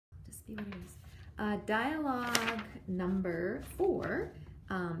see what it is. Dialogue number 4,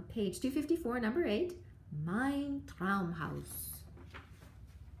 page 254, number 8. Mein Traumhaus.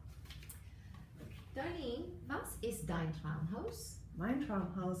 Darlene, was ist dein Traumhaus? Mein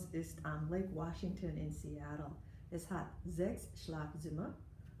Traumhaus ist am Lake Washington in Seattle. Es hat 6 Schlafzimmer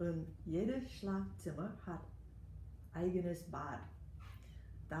und jedes Schlafzimmer hat eigenes Bad.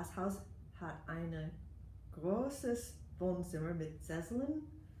 Das Haus hat ein großes Wohnzimmer mit Sesseln,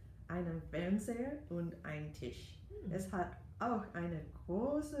 einem Fernseher und einem Tisch. Es hat auch eine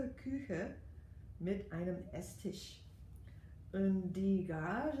große Küche mit einem Esstisch. Und die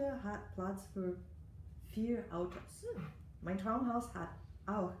Garage hat Platz für 4 Autos. Mein Traumhaus hat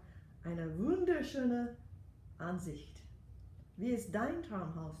auch eine wunderschöne Ansicht. Wie ist dein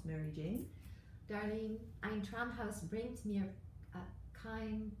Traumhaus, Mary Jane? Darlene, ein Traumhaus bringt mir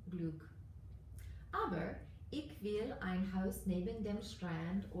kein Glück. Aber ich will ein Haus neben dem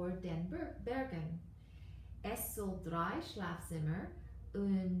Strand oder den Bergen. Es soll 3 Schlafzimmer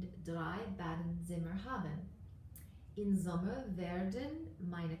und 3 Badezimmer haben. Im Sommer werden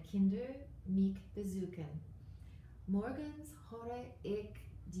meine Kinder mich besuchen. Morgens höre ich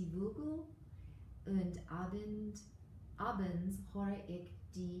die Vögel und abends höre ich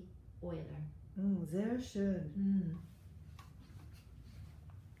die Eule. Sehr schön.